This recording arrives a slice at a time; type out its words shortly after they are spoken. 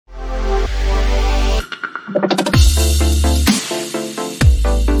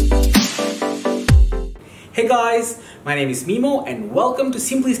Hey guys, my name is Mimo and welcome to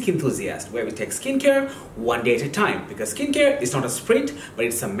Simply Skinthusiast, where we take skincare one day at a time, because skincare is not a sprint but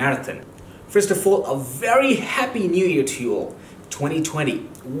it's a marathon. First of all, a very happy new year to you all. 2020,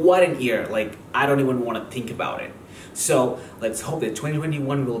 what an year, like I don't even want to think about it. So let's hope that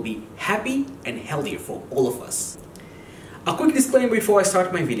 2021 will be happy and healthier for all of us. A quick disclaimer before I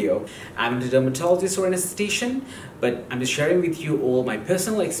start my video. I'm not a dermatologist or an esthetician, but I'm just sharing with you all my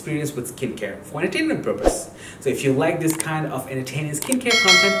personal experience with skincare for entertainment purpose. So if you like this kind of entertaining skincare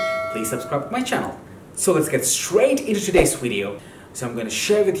content, please subscribe to my channel. So let's get straight into today's video. So I'm going to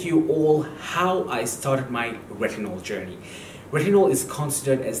share with you all how I started my retinol journey. Retinol is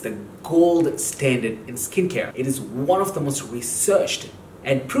considered as the gold standard in skincare. It is one of the most researched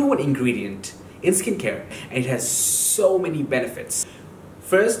and proven ingredient in skincare, and it has so many benefits.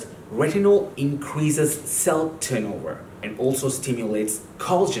 First, retinol increases cell turnover and also stimulates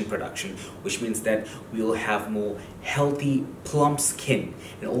collagen production, which means that we will have more healthy, plump skin.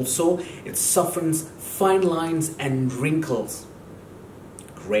 And also, it softens fine lines and wrinkles.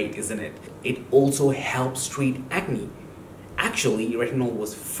 Great, isn't it? It also helps treat acne. Actually, retinol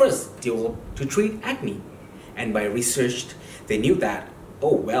was first developed to treat acne. And by research, they knew that,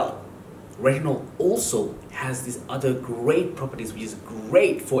 oh well, retinol also has these other great properties which is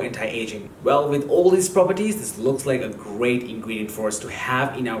great for anti-aging. Well, with all these properties, this looks like a great ingredient for us to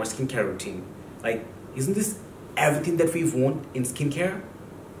have in our skincare routine. Like, isn't this everything that we want in skincare?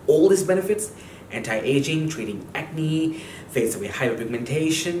 All these benefits, anti-aging, treating acne, fades away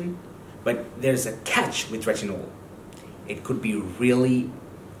hyperpigmentation. But there's a catch with retinol. It could be really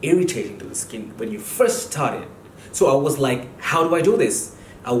irritating to the skin when you first started. So I was like, how do I do this?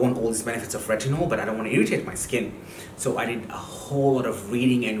 I want all these benefits of retinol, but I don't want to irritate my skin. So I did a whole lot of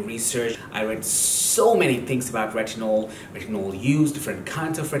reading and research. I read so many things about retinol use, different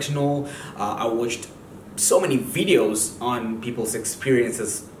kinds of retinol. I watched so many videos on people's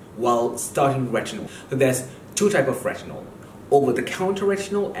experiences while starting retinol. So there's two types of retinol: over-the-counter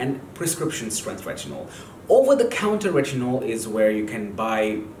retinol and prescription strength retinol. Over-the-counter retinol is where you can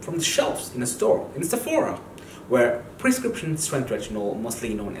buy from the shelves in a store, in Sephora. Where prescription strength retinol,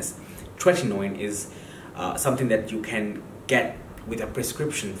 mostly known as tretinoin, is something that you can get with a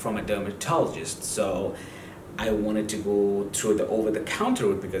prescription from a dermatologist. So I wanted to go through the over-the-counter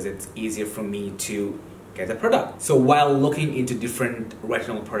route because it's easier for me to get the product. So while looking into different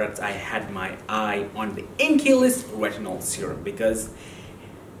retinol products, I had my eye on the Inkey List Retinol Serum because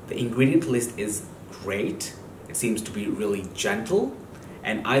the ingredient list is great. It seems to be really gentle,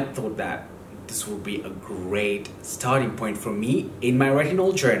 and I thought that this will be a great starting point for me in my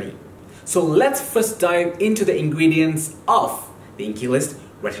retinol journey. So let's first dive into the ingredients of the Inkey List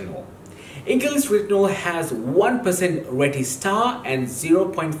Retinol. Inkey List Retinol has 1% Retistar and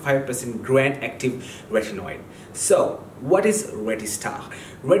 0.5% gram-active retinoid. So what is Retistar?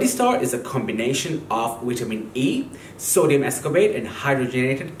 Retistar is a combination of vitamin E, sodium ascorbate, and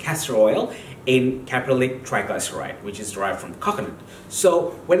hydrogenated castor oil in caprylic triglyceride, which is derived from coconut.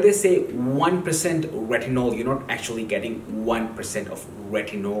 So when they say 1% retinol, you're not actually getting 1% of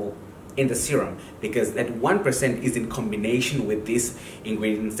retinol in the serum, because that 1% is in combination with these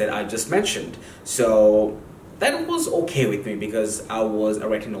ingredients that I just mentioned. So that was okay with me because I was a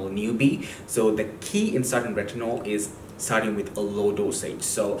retinol newbie. So the key in starting retinol is starting with a low dosage.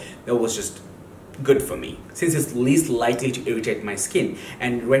 So that was just good for me, since it's least likely to irritate my skin,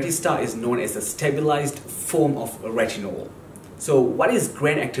 and Retistar is known as a stabilized form of retinol. So what is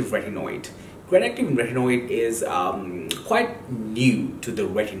gram-active retinoid? Gram-active retinoid is quite new to the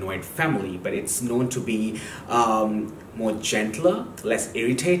retinoid family, but it's known to be more gentler, less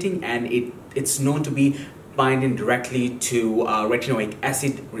irritating, and it's known to be binding directly to retinoic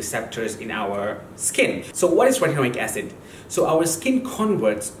acid receptors in our skin. So what is retinoic acid? So our skin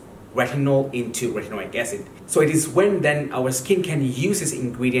converts retinol into retinoic acid. So it is when then our skin can use this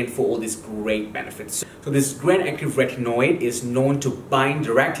ingredient for all these great benefits. So this gram-active retinoid is known to bind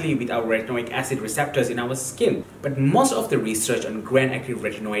directly with our retinoic acid receptors in our skin. But most of the research on gram-active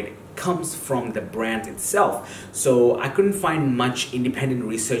retinoid comes from the brand itself. So I couldn't find much independent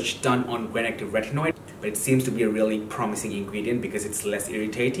research done on gram-active retinoid, but it seems to be a really promising ingredient because it's less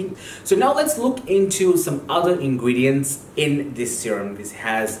irritating. So now let's look into some other ingredients in this serum. This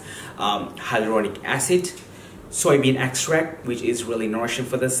has hyaluronic acid, soybean extract, which is really nourishing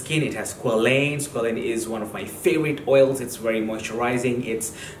for the skin. It has squalane. Squalane is one of my favorite oils. It's very moisturizing,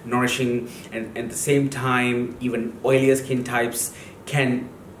 it's nourishing, and at the same time, even oilier skin types can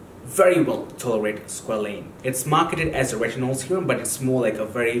very well tolerate squalane. It's marketed as a retinol serum, but it's more like a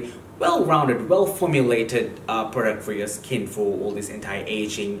very well-rounded, well-formulated product for your skin for all these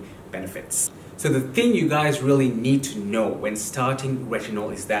anti-aging benefits. So the thing you guys really need to know when starting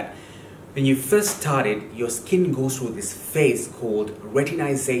retinol is that when you first start it, your skin goes through this phase called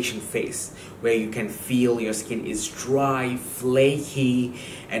retinization phase, where you can feel your skin is dry, flaky,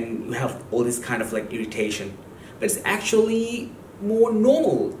 and you have all this kind of like irritation. But it's actually more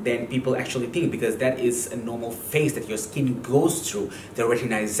normal than people actually think, because that is a normal phase that your skin goes through, the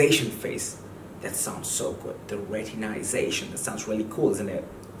retinization phase. That sounds so good, the retinization. That sounds really cool, isn't it?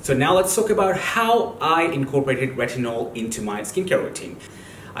 So now let's talk about how I incorporated retinol into my skincare routine.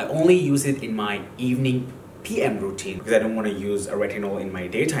 I only use it in my evening PM routine because I don't want to use a retinol in my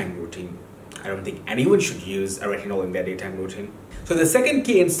daytime routine. I don't think anyone should use a retinol in their daytime routine. So the second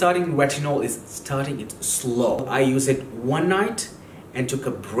key in starting retinol is starting it slow. I use it one night and took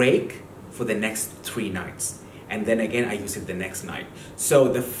a break for the next 3 nights. And then again, I use it the next night. So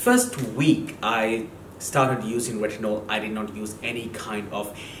the first week I started using retinol, I did not use any kind of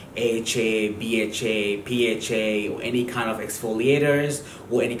AHA, BHA, PHA, or any kind of exfoliators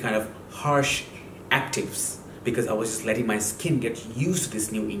or any kind of harsh actives, because I was just letting my skin get used to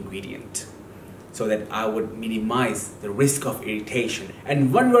this new ingredient so that I would minimize the risk of irritation.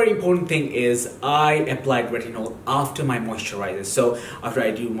 And one very important thing is I applied retinol after my moisturizer. So after I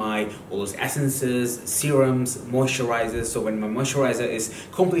do all those essences, serums, moisturizers, so when my moisturizer is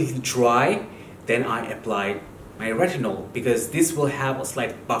completely dry, then I applied my retinol, because this will have a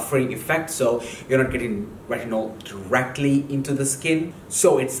slight buffering effect, so you're not getting retinol directly into the skin,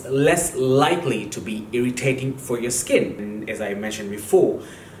 so it's less likely to be irritating for your skin. And as I mentioned before,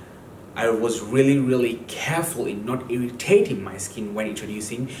 I was really careful in not irritating my skin when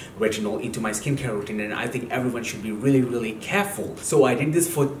introducing retinol into my skincare routine, and I think everyone should be really careful. So I did this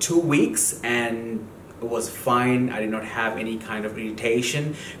for 2 weeks and it was fine. I did not have any kind of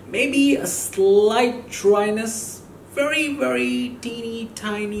irritation. Maybe a slight dryness, very teeny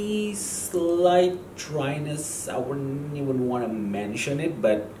tiny slight dryness. I wouldn't even want to mention it,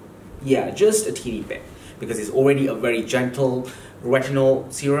 but yeah, just a teeny bit, because it's already a very gentle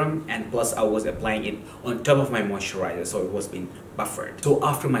retinol serum, and plus I was applying it on top of my moisturizer, so it was being buffered. So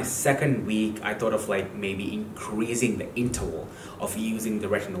after my second week, I thought of like maybe increasing the interval of using the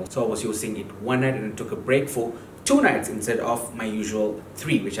retinol. So I was using it one night and took a break for 2 nights instead of my usual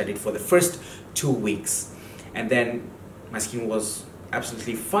 3, which I did for the first 2 weeks. And then my skin was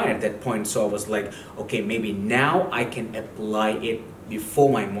absolutely fine at that point, so I was like, okay, maybe now I can apply it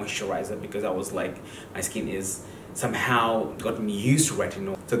before my moisturizer, because I was like, my skin is somehow gotten used to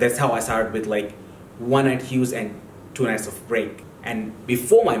retinol. So that's how I started with like 1 night use and 2 nights of break, and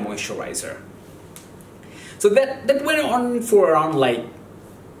before my moisturizer. So that went on for around like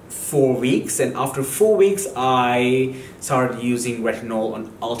 4 weeks, and after 4 weeks I started using retinol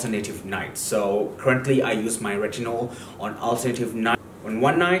on alternative nights. So currently I use my retinol on alternative night. On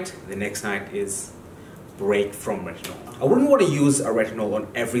one night, the next night is break from retinol. I wouldn't want to use a retinol on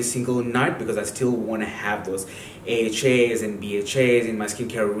every single night, because I still want to have those AHAs and BHAs in my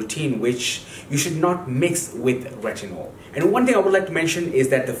skincare routine, which you should not mix with retinol. And one thing I would like to mention is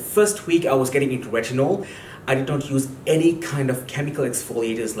that the first week I was getting into retinol, I did not use any kind of chemical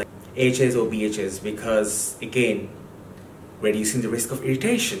exfoliators like AHAs or BHAs, because again, reducing the risk of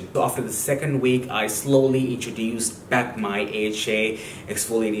irritation. So after the second week, I slowly introduced back my AHA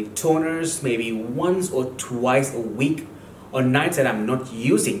exfoliating toners, maybe once or twice a week on nights that I'm not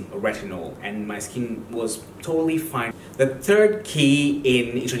using retinol, and my skin was totally fine. The third key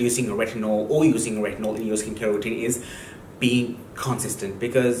in introducing a retinol or using a retinol in your skincare routine is being consistent,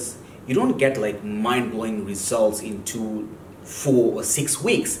 because you don't get like mind-blowing results in 2, 4 or 6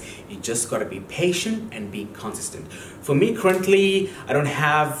 weeks. You just gotta be patient and be consistent. For me currently, I don't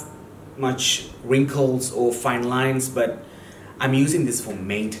have much wrinkles or fine lines, but I'm using this for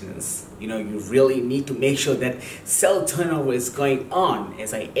maintenance. You know, you really need to make sure that cell turnover is going on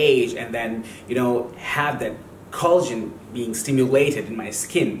as I age, and then, you know, have that collagen being stimulated in my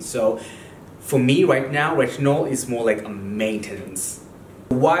skin. So for me right now, retinol is more like a maintenance.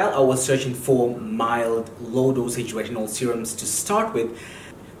 While I was searching for mild, low dosage retinol serums to start with,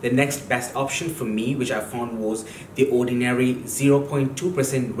 the next best option for me, which I found, was the ordinary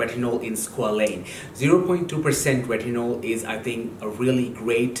 0.2% retinol in squalane. 0.2% retinol is, I think, a really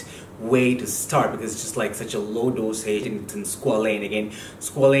great way to start, because it's just like such a low dosage, and it's in squalane. Again,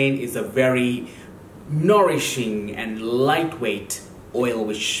 squalane is a very nourishing and lightweight oil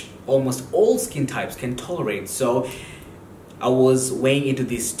which almost all skin types can tolerate. So I was weighing into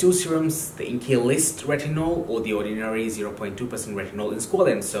these 2 serums, the Inkey List retinol or the ordinary 0.2% retinol in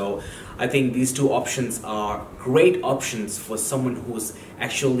squalane. So I think these 2 options are great options for someone who's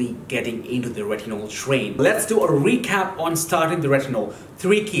actually getting into the retinol train. Let's do a recap on starting the retinol.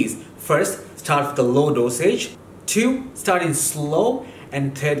 3 keys. First, start with the low dosage. 2, start in slow.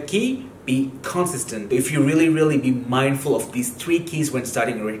 And third key, be consistent. If you really be mindful of these 3 keys when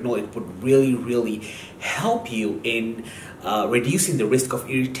starting retinol, it would really help you in reducing the risk of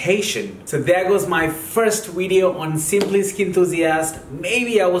irritation. So there goes my first video on Simply Skinthusiast.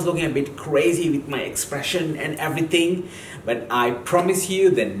 Maybe I was looking a bit crazy with my expression and everything, but I promise you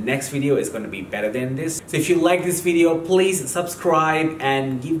the next video is going to be better than this. So if you like this video, please subscribe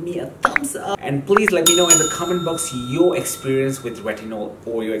and give me a thumbs up. And please let me know in the comment box your experience with retinol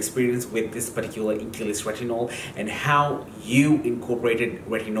or your experience with this particular Inkey List retinol and how you incorporated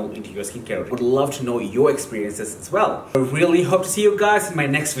retinol into your skincare. I would love to know your experiences as well. I really hope to see you guys in my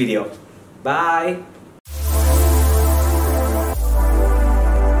next video. Bye!